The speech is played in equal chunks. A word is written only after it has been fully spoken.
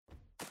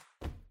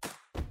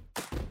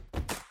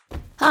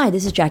Hi,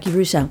 this is Jackie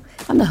Russo.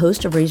 I'm the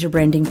host of Razor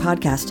Branding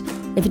Podcast.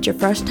 If it's your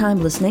first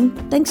time listening,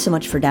 thanks so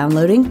much for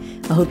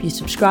downloading. I hope you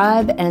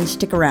subscribe and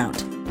stick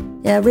around.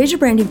 Razor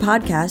Branding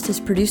Podcast is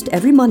produced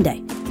every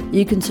Monday.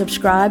 You can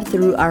subscribe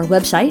through our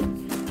website,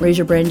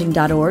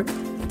 razorbranding.org,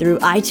 through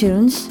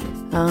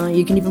iTunes.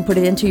 You can even put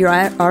it into your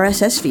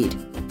RSS feed.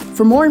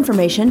 For more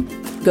information,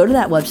 go to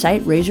that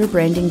website,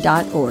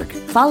 razorbranding.org.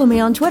 Follow me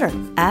on Twitter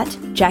at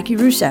Jackie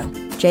Russo,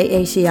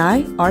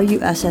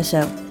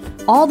 JaciRusso.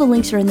 All the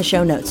links are in the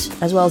show notes,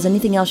 as well as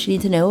anything else you need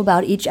to know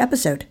about each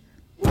episode.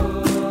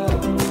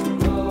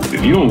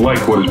 If you don't like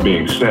what is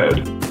being said,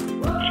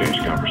 change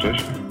the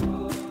conversation.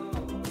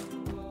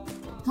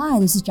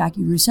 Hi, this is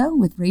Jackie Russo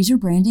with Razor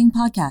Branding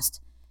Podcast.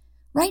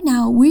 Right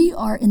now, we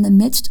are in the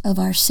midst of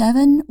our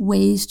 7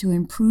 Ways to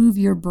Improve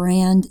Your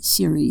Brand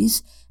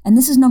series, and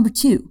this is number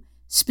 2,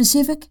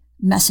 specific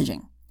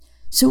messaging.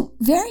 So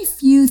very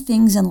few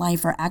things in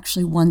life are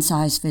actually one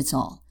size fits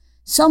all.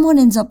 Someone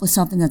ends up with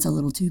something that's a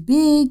little too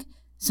big.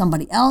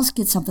 Somebody else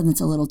gets something that's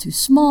a little too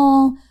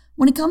small.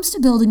 When it comes to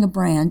building a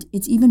brand,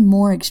 it's even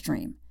more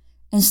extreme.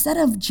 Instead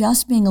of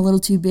just being a little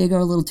too big or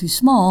a little too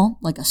small,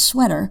 like a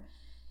sweater,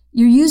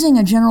 you're using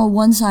a general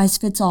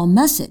one-size-fits-all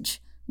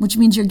message, which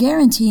means you're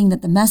guaranteeing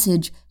that the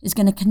message is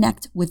going to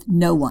connect with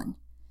no one.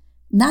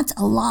 And that's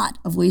a lot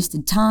of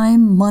wasted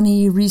time,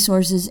 money,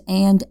 resources,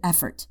 and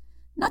effort.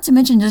 Not to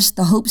mention just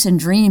the hopes and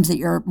dreams that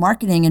your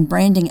marketing and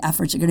branding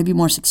efforts are going to be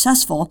more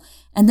successful,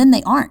 and then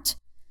they aren't.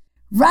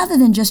 Rather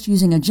than just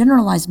using a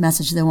generalized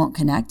message that won't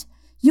connect,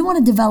 you want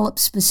to develop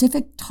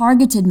specific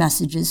targeted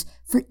messages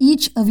for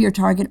each of your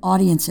target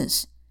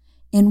audiences.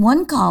 In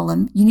one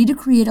column, you need to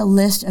create a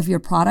list of your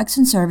products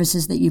and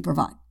services that you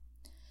provide.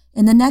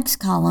 In the next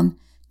column,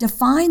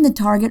 define the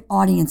target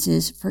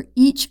audiences for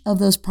each of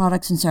those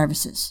products and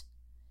services.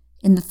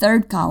 In the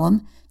third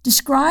column,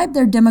 describe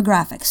their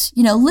demographics.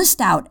 List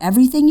out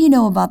everything you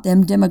know about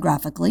them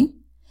demographically.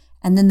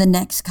 And then the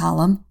next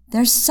column,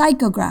 their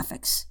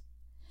psychographics.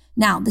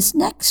 Now, this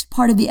next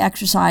part of the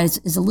exercise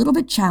is a little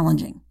bit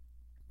challenging.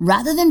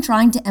 Rather than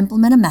trying to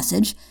implement a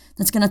message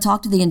that's going to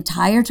talk to the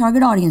entire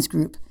target audience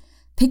group,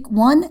 pick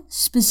one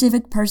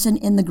specific person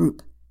in the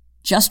group,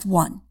 just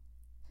one.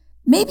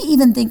 Maybe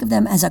even think of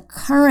them as a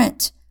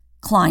current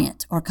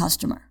client or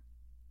customer.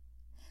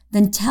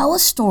 Then tell a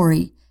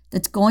story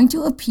that's going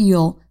to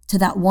appeal to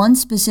that one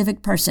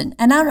specific person.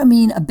 And I don't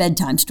mean a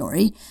bedtime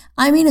story.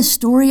 I mean a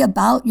story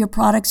about your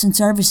products and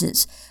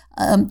services.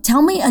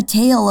 Tell me a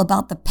tale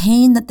about the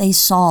pain that they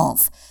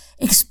solve.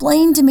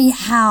 Explain to me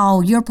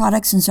how your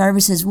products and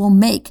services will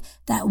make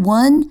that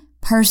one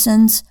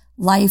person's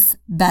life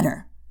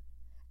better.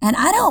 And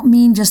I don't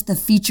mean just the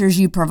features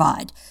you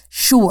provide.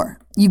 Sure,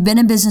 you've been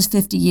in business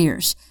 50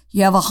 years.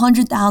 You have a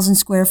 100,000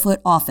 square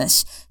foot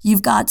office.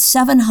 You've got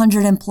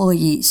 700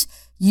 employees.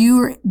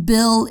 You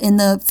bill in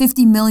the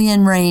 50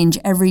 million range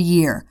every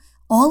year.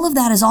 All of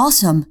that is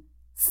awesome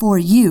for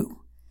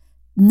you.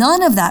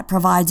 None of that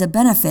provides a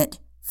benefit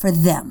for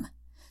them.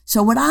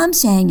 So what I'm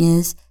saying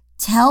is,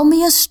 tell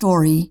me a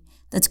story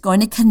that's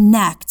going to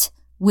connect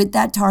with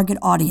that target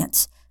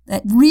audience,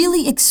 that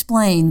really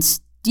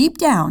explains deep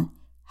down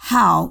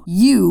how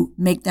you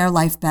make their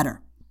life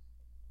better.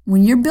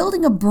 When you're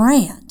building a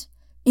brand,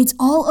 it's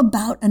all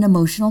about an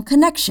emotional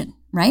connection,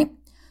 right?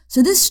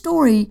 So this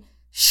story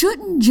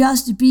shouldn't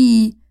just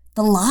be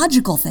the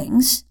logical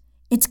things.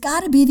 It's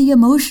got to be the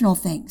emotional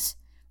things,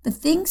 the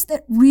things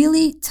that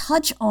really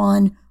touch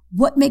on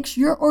what makes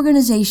your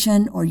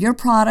organization or your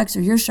products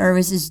or your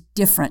services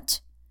different.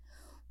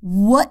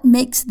 What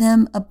makes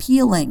them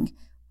appealing?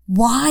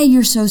 Why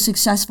you're so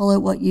successful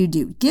at what you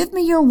do. Give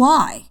me your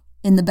why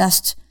in the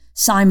best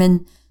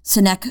Simon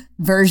Sinek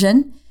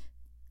version.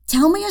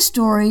 Tell me a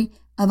story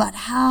about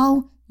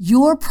how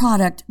your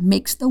product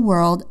makes the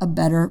world a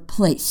better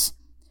place.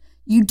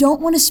 You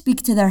don't want to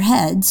speak to their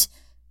heads.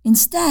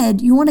 Instead,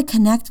 you want to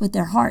connect with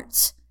their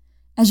hearts.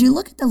 As you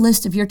look at the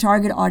list of your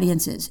target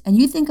audiences and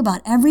you think about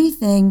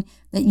everything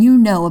that you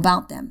know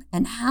about them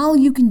and how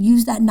you can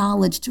use that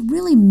knowledge to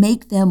really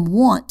make them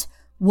want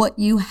what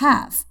you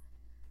have.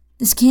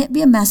 This can't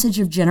be a message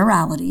of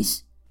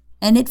generalities,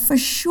 and it for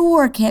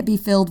sure can't be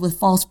filled with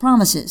false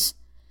promises.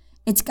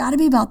 It's got to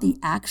be about the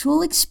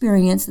actual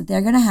experience that they're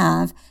going to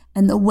have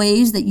and the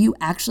ways that you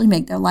actually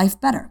make their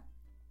life better.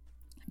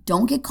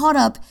 Don't get caught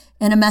up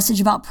in a message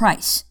about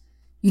price.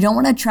 You don't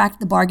want to attract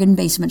the bargain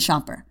basement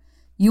shopper.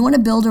 You want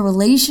to build a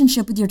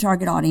relationship with your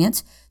target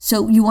audience,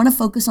 so you want to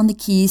focus on the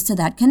keys to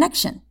that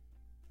connection.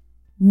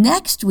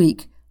 Next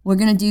week, we're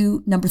going to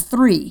do number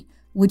 3,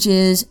 which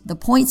is the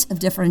points of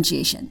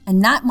differentiation.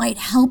 And that might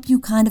help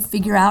you kind of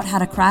figure out how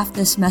to craft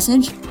this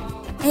message.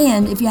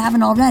 And if you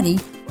haven't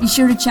already, be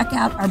sure to check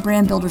out our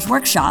Brand Builders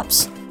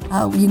workshops.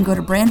 You can go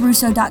to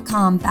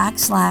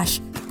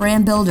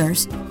brandrusso.com/brand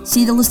builders,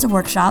 see the list of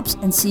workshops,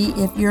 and see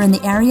if you're in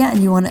the area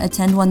and you want to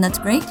attend one, that's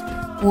great.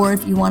 Or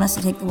if you want us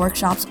to take the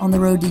workshops on the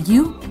road to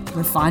you,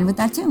 we're fine with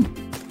that too.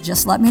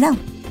 Just let me know.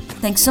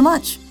 Thanks so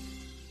much.